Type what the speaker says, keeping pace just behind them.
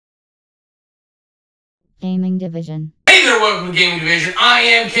Gaming Division. Hey there, welcome to Gaming Division. I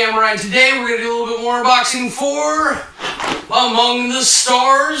am Cameron. Today we're going to do a little bit more unboxing for Among the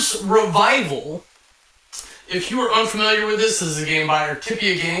Stars Revival. If you are unfamiliar with this is a game by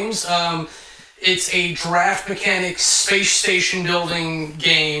Artipia Games. It's a draft mechanics space station building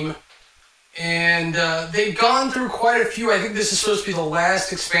game. And they've gone through quite a few. I think this is supposed to be the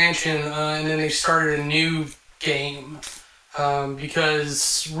last expansion, and then they started a new game.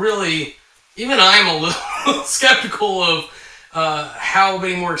 Because really, even I'm a little skeptical of how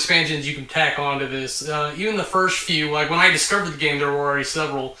many more expansions you can tack onto this. Even the first few, like when I discovered the game, there were already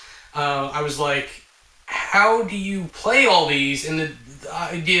several. I was like, how do you play all these? And the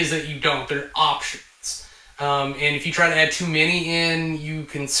idea is that you don't. They're options. And if you try to add too many in, you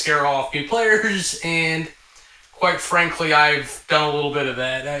can scare off new players. And quite frankly, I've done a little bit of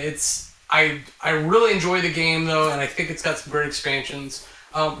that. I really enjoy the game though, and I think it's got some great expansions.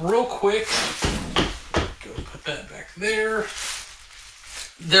 Real quick, go put that back there.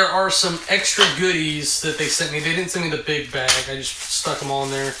 There are some extra goodies that they sent me. They didn't send me the big bag. I just stuck them all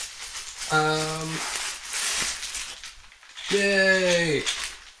in there. Yay!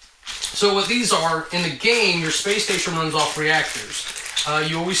 So what these are, in the game, your space station runs off reactors.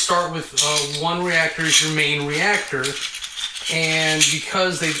 You always start with one reactor as your main reactor. And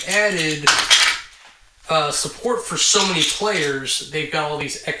because they've added support for so many players, they've got all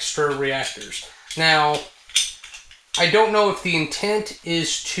these extra reactors. Now, I don't know if the intent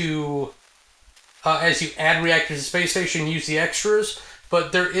is to, as you add reactors to Space Station, use the extras,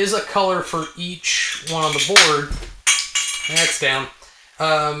 but there is a color for each one on the board. That's down.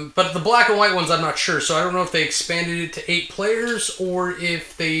 But the black and white ones, I'm not sure, so I don't know if they expanded it to 8 players or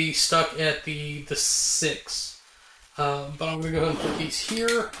if they stuck at the 6. But I'm going to go ahead and put these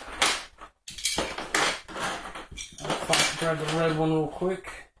here. I'll grab the red one real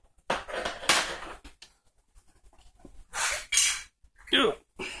quick. Alright,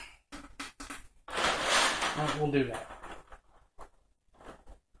 we'll do that.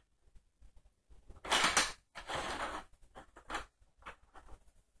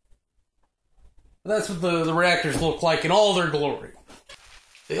 That's what the reactors look like in all their glory.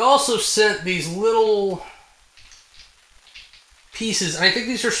 They also sent these little pieces, and I think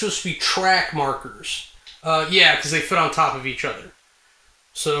these are supposed to be track markers. Yeah, because they fit on top of each other.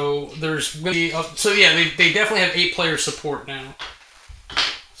 So there's really, so yeah, they definitely have 8-player support now.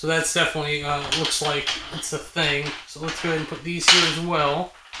 So that's definitely looks like it's a thing. So let's go ahead and put these here as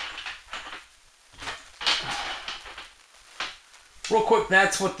well. Real quick,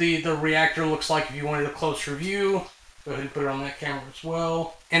 that's what the reactor looks like if you wanted a closer view. Go ahead and put it on that camera as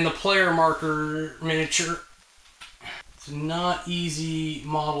well. And the player marker miniature. It's not easy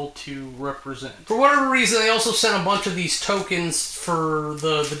model to represent. For whatever reason, they also sent a bunch of these tokens for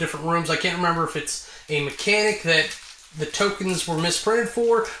the different rooms. I can't remember if it's a mechanic that the tokens were misprinted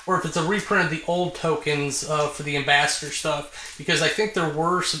for, or if it's a reprint of the old tokens for the ambassador stuff. Because I think there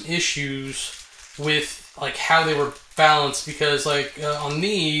were some issues with like how they were balanced. Because like on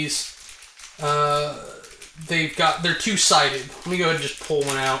these, they're two-sided. Let me go ahead and just pull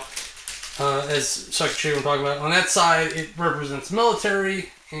one out. So I can show you what I'm talking about. On that side, it represents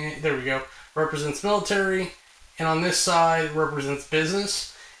military, and there we go, represents military, and on this side, it represents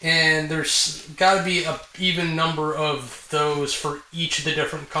business, and there's got to be an even number of those for each of the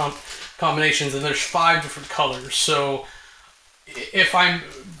different combinations, and there's 5 different colors, so if I'm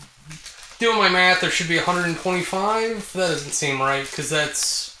doing my math, there should be 125. That doesn't seem right, because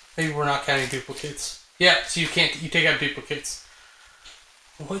that's, maybe we're not counting duplicates. Yeah, so you take out duplicates.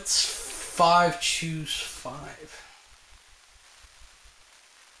 What's 5 choose 5?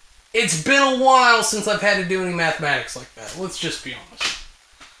 It's been a while since I've had to do any mathematics like that. Let's just be honest.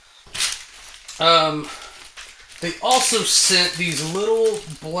 They also sent these little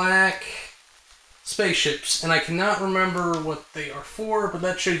black spaceships, and I cannot remember what they are for, but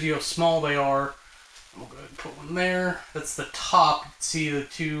that shows you how small they are. We'll go ahead and put one there. That's the top. You can see the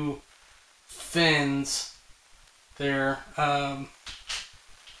 2 fins there.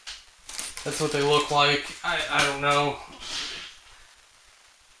 That's what they look like. I don't know.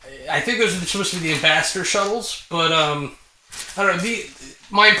 I think those are supposed to be the ambassador shuttles, but I don't know.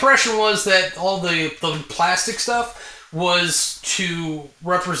 My impression was that all the plastic stuff was to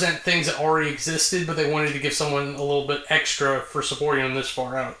represent things that already existed, but they wanted to give someone a little bit extra for supporting them this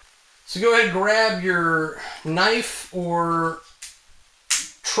far out. So go ahead and grab your knife or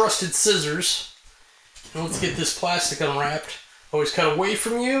trusted scissors, and let's get this plastic unwrapped. Always cut away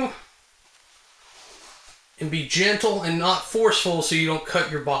from you. And be gentle and not forceful so you don't cut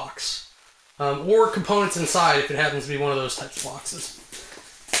your box. Or components inside if it happens to be one of those types of boxes.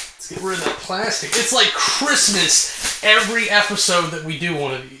 Let's get rid of that plastic. It's like Christmas every episode that we do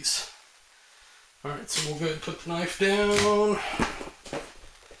one of these. Alright, so we'll go ahead and put the knife down.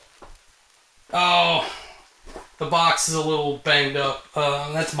 Oh, the box is a little banged up.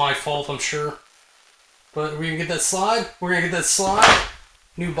 That's my fault, I'm sure. But we're going to get that slide. We're going to get that slide.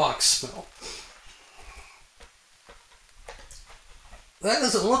 New box smell. That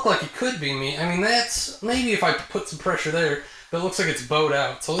doesn't look like it could be me. I mean, that's... Maybe if I put some pressure there, but it looks like it's bowed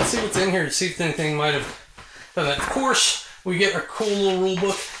out. So let's see what's in here to see if anything might have done that. Of course, we get a cool little rule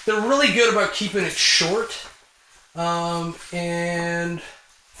book. They're really good about keeping it short. And...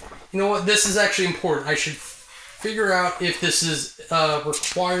 You know what? This is actually important. I should figure out if this is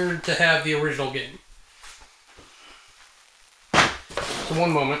required to have the original game. So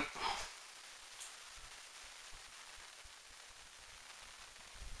one moment.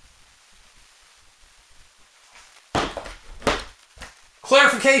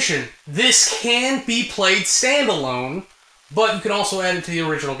 Clarification. This can be played standalone, but you can also add it to the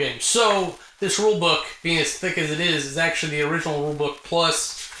original game. So this rulebook, being as thick as it is actually the original rulebook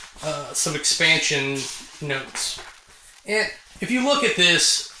plus some expansion notes. And if you look at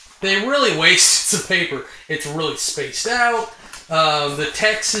this, they really wasted some paper. It's really spaced out. The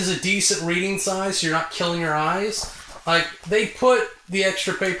text is a decent reading size, so you're not killing your eyes. Like, they put the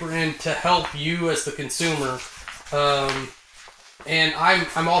extra paper in to help you as the consumer. And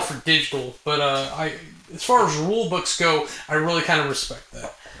I'm all for digital, but as far as rule books go, I really kind of respect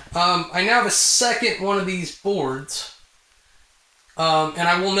that. I now have a second one of these boards. And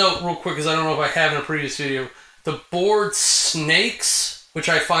I will note real quick, because I don't know if I have in a previous video, the board snakes, which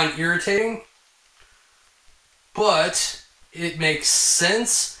I find irritating, but it makes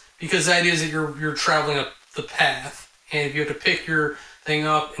sense because the idea is that you're traveling up the path, and if you have to pick your thing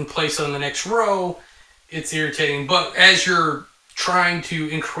up and place it on the next row, it's irritating. But as you're trying to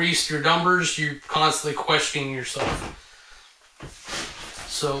increase your numbers, you're constantly questioning yourself.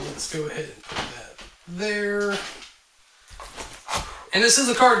 So let's go ahead and put that there. And this is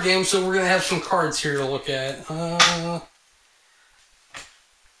a card game, so we're going to have some cards here to look at. I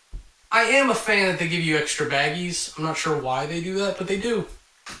am a fan that they give you extra baggies. I'm not sure why they do that, but they do.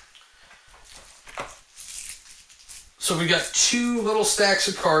 So we've got two little stacks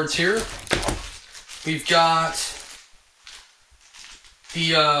of cards here. We've got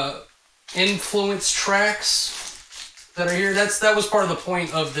the influence tracks that are here. That was part of the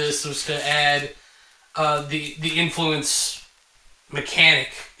point of this, was to add the influence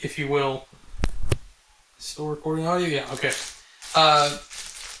mechanic, if you will. Still recording audio? Yeah, okay.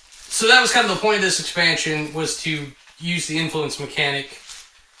 So that was kind of the point of this expansion, was to use the influence mechanic.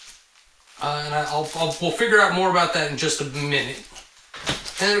 And we'll figure out more about that in just a minute.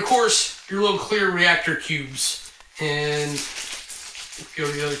 And then, of course, your little clear reactor cubes. And if you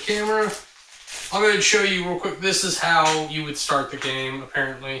go to the other camera, I'll go ahead and show you real quick. This is how you would start the game,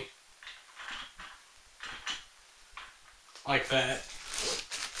 apparently. Like that.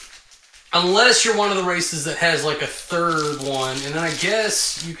 Unless you're one of the races that has like a third one, and then I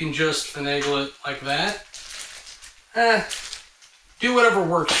guess you can just finagle it like that. Do whatever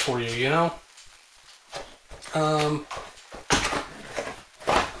works for you, you know?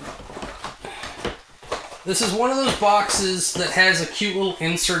 This is one of those boxes that has a cute little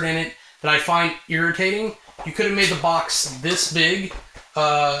insert in it that I find irritating. You could have made the box this big.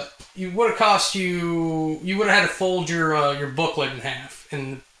 You would have cost you would have had to fold your booklet in half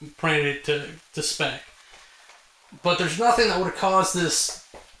and printed it to spec. But there's nothing that would have caused this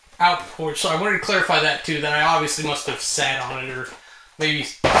output, so I wanted to clarify that too, that I obviously must have sat on it, or maybe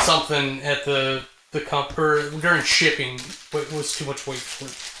something at the or during shipping, but it was too much weight for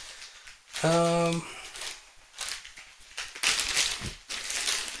it.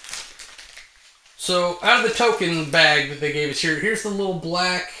 So out of the token bag that they gave us here, here's the little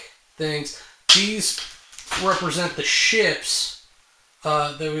black things. These represent the ships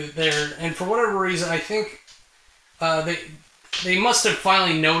that were there, and for whatever reason, I think they must have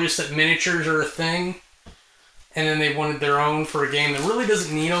finally noticed that miniatures are a thing, and then they wanted their own for a game that really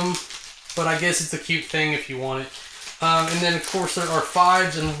doesn't need them, but I guess it's a cute thing if you want it. And then, of course, there are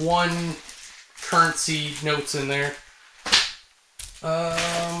 5s and 1 currency notes in there.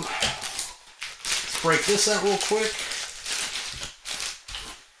 Let's break this out real quick.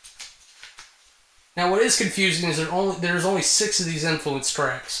 Now, what is confusing is there's only 6 of these influence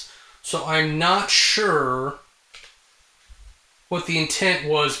tracks, so I'm not sure what the intent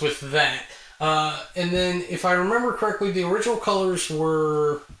was with that. And then, if I remember correctly, the original colors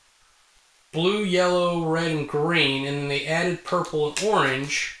were blue, yellow, red, and green, and then they added purple and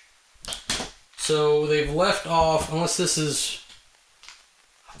orange. So they've left off, unless this is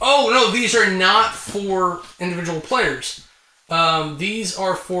Oh, no, these are not for individual players. These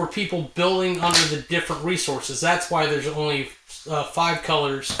are for people building under the different resources. That's why there's only 5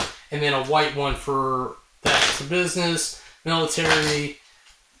 colors and then a white one for that's the business, military,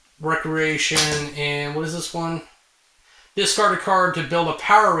 recreation, and what is this one? Discard a card to build a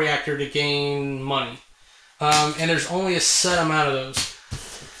power reactor to gain money. And there's only a set amount of those,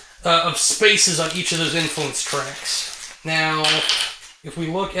 of spaces on each of those influence tracks. Now, if we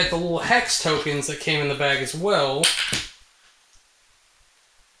look at the little hex tokens that came in the bag as well,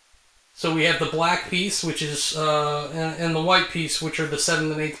 so we have the black piece, which is, and the white piece, which are the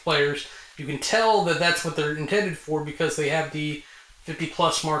 7th and 8th players. You can tell that that's what they're intended for because they have the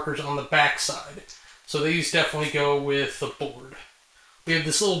 50+ markers on the back side. So these definitely go with the board. We have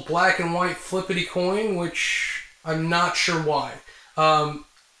this little black and white flippity coin, which I'm not sure why.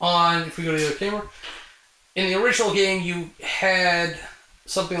 If we go to the other camera, in the original game you had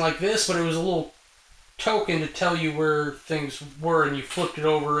something like this, but it was a little token to tell you where things were, and you flipped it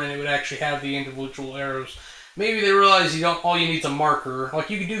over and it would actually have the individual arrows. Maybe they realized all you need is a marker. Like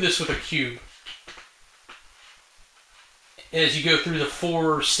you could do this with a cube as you go through the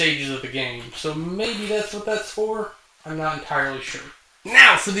 4 stages of the game. So maybe that's what that's for. I'm not entirely sure.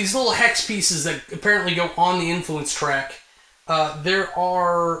 Now, for these little hex pieces that apparently go on the influence track, there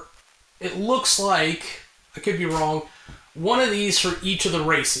are, it looks like, I could be wrong, one of these for each of the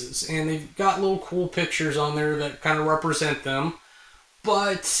races. And they've got little cool pictures on there that kind of represent them.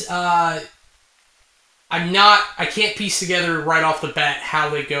 But I can't piece together right off the bat how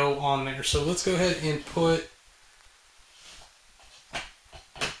they go on there. So let's go ahead and put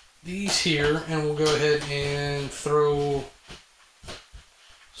these here, and we'll go ahead and throw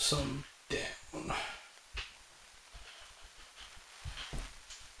some down.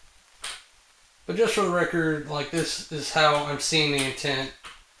 But just for the record, like, this is how I'm seeing the intent.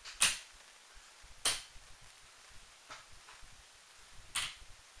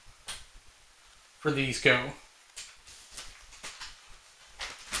 For these go.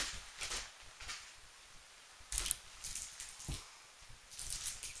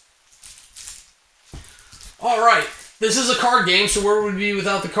 Alright, this is a card game, so where would we be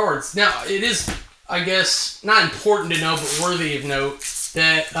without the cards? Now, it is, I guess, not important to know, but worthy of note,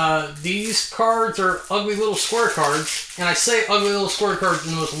 that these cards are ugly little square cards. And I say ugly little square cards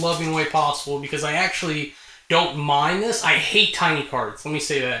in the most loving way possible, because I actually don't mind this. I hate tiny cards, let me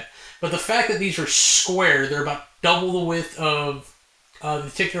say that. But the fact that these are square, they're about double the width of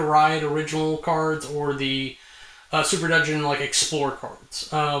the Ticket to Ride original cards or the Super Dungeon like Explore cards.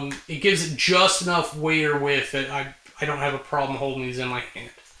 It gives it just enough weight or width that I don't have a problem holding these in my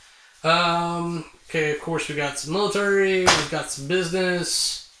hand. Okay, of course we got some military, we've got some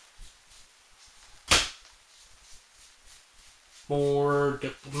business, more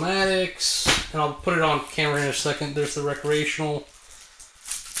diplomatics, and I'll put it on camera in a second. There's the recreational.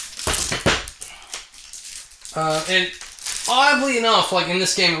 And oddly enough, like in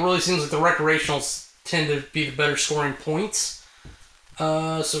this game, it really seems like the recreationals tend to be the better scoring points.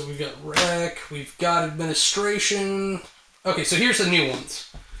 So we've got rec, we've got administration. Okay, so here's the new ones.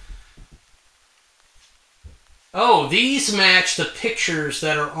 Oh, these match the pictures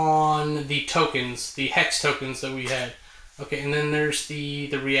that are on the tokens, the hex tokens that we had. Okay, and then there's the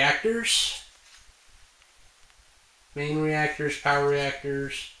reactors. Main reactors, power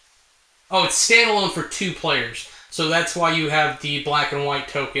reactors. Oh, it's standalone for 2 players. So that's why you have the black and white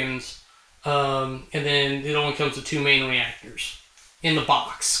tokens. And then it only comes with 2 main reactors in the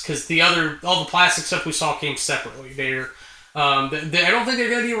box. Because all the plastic stuff we saw came separately. I don't think they're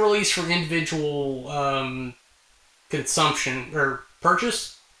going to be released for individual consumption or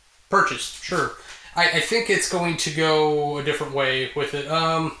purchase. Sure. I think it's going to go a different way with it.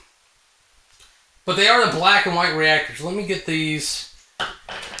 But they are the black and white reactors. Let me get these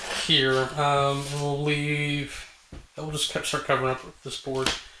here. And we'll just start covering up this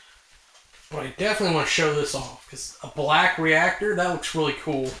board. But I definitely want to show this off, because a black reactor, that looks really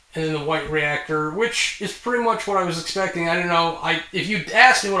cool. And then the white reactor, which is pretty much what I was expecting. I don't know, if you'd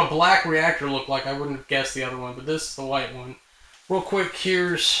asked me what a black reactor looked like, I wouldn't have guessed the other one, but this is the white one. Real quick,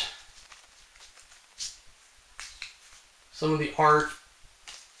 here's some of the art.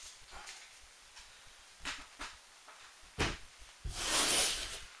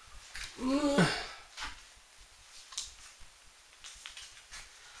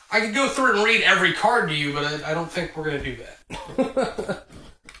 I could go through and read every card to you, but I don't think we're going to do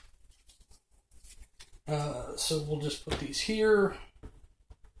that. So we'll just put these here.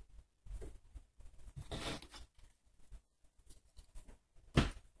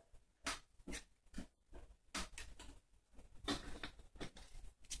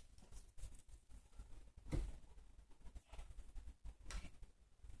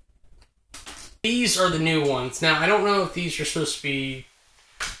 These are the new ones. Now, I don't know if these are supposed to be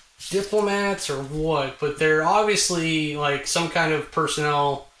diplomats or what, but they're obviously like some kind of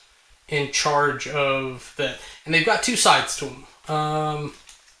personnel in charge of that. And they've got two sides to them.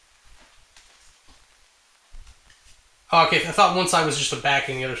 Okay, I thought one side was just a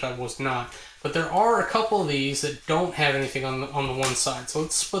backing, the other side was not. But there are a couple of these that don't have anything on the one side. So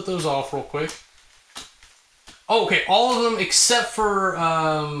let's split those off real quick. Oh, okay, all of them except for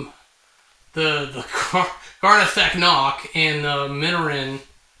the Garnathek Nock and the Minoran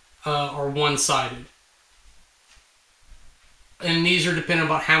are one-sided. And these are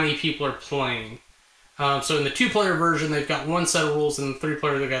dependent on how many people are playing. So in the 2-player version, they've got one set of rules, and the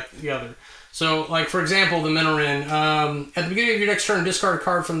 3-player, they've got the other. So, like, for example, the Minoran, at the beginning of your next turn, discard a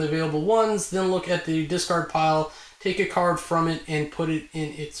card from the available ones, then look at the discard pile, take a card from it, and put it in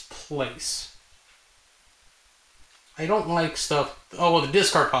its place. I don't like stuff... Oh, well, the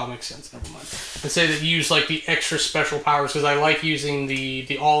discard pile makes sense, never mind. And say that you use, like, the extra special powers, because I like using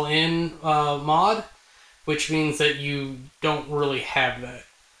the all-in mod, which means that you don't really have that.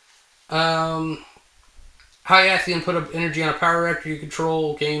 Hyatheon, put up energy on a power reactor you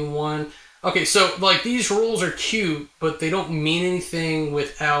control, gain 1... Okay, so, like, these rules are cute, but they don't mean anything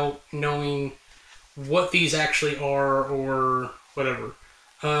without knowing what these actually are or whatever.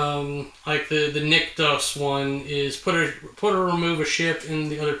 Like, the Nykthos one is put or remove a ship in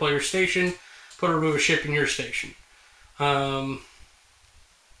the other player's station, put or remove a ship in your station. And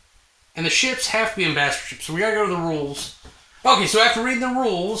the ships have to be ambassador ships, so we gotta go to the rules. Okay, so after reading the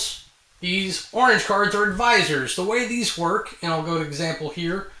rules, these orange cards are advisors. The way these work, and I'll go to example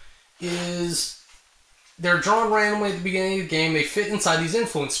here, is they're drawn randomly at the beginning of the game. They fit inside these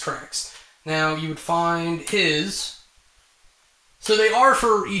influence tracks. Now, you would find his... So they are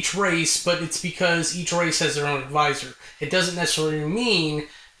for each race, but it's because each race has their own advisor. It doesn't necessarily mean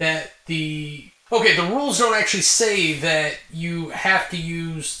that the... Okay, the rules don't actually say that you have to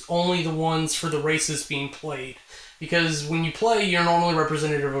use only the ones for the races being played. Because when you play, you're normally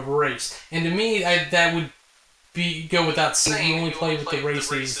representative of a race. And to me, that would go without saying. You only play with the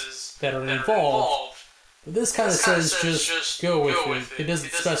races that are involved. But this kind of says just go with it. It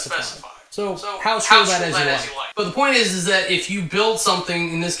doesn't specify. So how screw that as you like. But the point is that if you build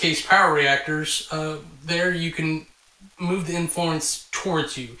something, in this case power reactors, there you can move the influence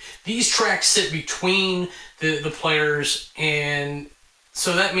towards you. These tracks sit between the players, and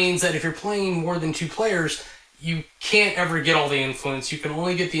so that means that if you're playing more than 2 players, you can't ever get all the influence. You can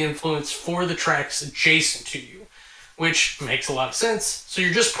only get the influence for the tracks adjacent to you, which makes a lot of sense. So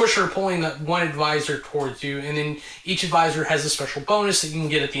you're just pushing or pulling that one advisor towards you, and then each advisor has a special bonus that you can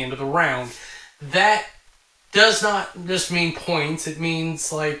get at the end of the round. That does not just mean points, it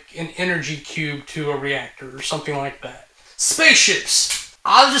means like an energy cube to a reactor or something like that. Spaceships!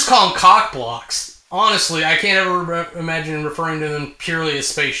 I'll just call them cock blocks. Honestly, I can't ever imagine referring to them purely as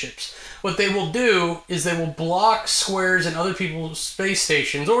spaceships. What they will do is they will block squares and other people's space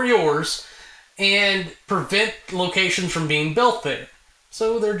stations, or yours, and prevent locations from being built there.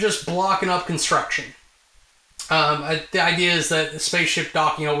 So they're just blocking up construction. The idea is that the spaceship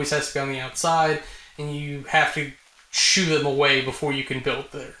docking always has to be on the outside, and you have to shoo them away before you can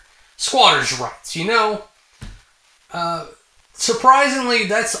build there. Squatters' rights, you know? Surprisingly,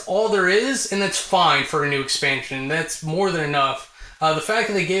 that's all there is, and that's fine for a new expansion. That's more than enough. The fact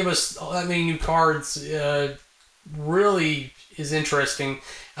that they gave us that many new cards really is interesting.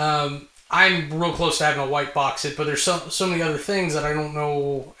 I'm real close to having a white box it, but there's so many other things that I don't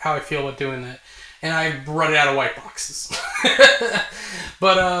know how I feel about doing that. And I've run out of white boxes.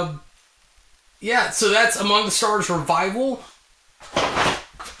 But, yeah, so that's Among the Stars Revival.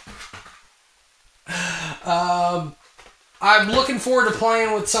 I'm looking forward to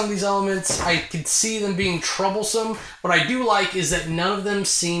playing with some of these elements. I could see them being troublesome. What I do like is that none of them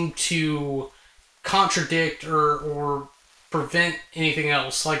seem to contradict or prevent anything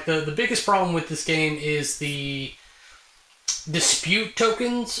else. Like, the biggest problem with this game is the dispute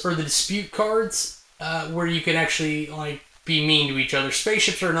tokens, or the dispute cards, where you can actually, like, be mean to each other.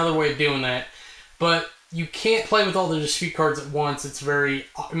 Spaceships are another way of doing that. But you can't play with all the dispute cards at once. It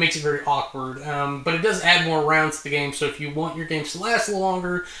makes it very awkward. But it does add more rounds to the game, so if you want your games to last a little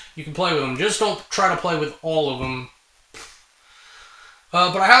longer, you can play with them. Just don't try to play with all of them.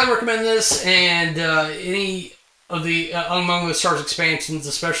 But I highly recommend this, and any of the Among the Stars expansions,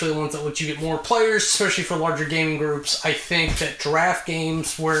 especially the ones that let you get more players, especially for larger gaming groups. I think that draft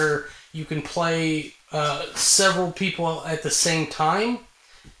games where you can play several people at the same time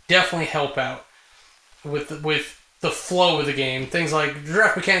definitely help out with the flow of the game. Things like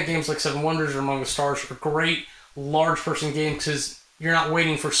draft mechanic games like Seven Wonders or Among the Stars are great large person games because You're not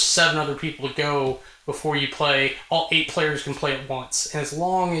waiting for 7 other people to go before you play. All 8 players can play at once. And as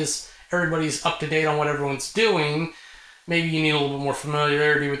long as everybody's up to date on what everyone's doing, maybe you need a little bit more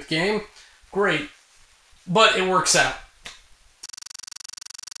familiarity with the game. Great. But it works out.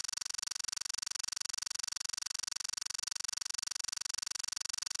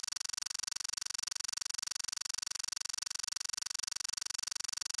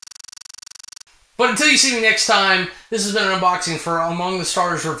 But until you see me next time, this has been an unboxing for Among the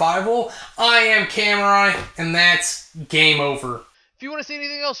Stars Revival. I am Cameron, and that's game over. If you want to see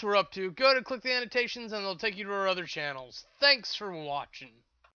anything else we're up to, go ahead and click the annotations and they'll take you to our other channels. Thanks for watching.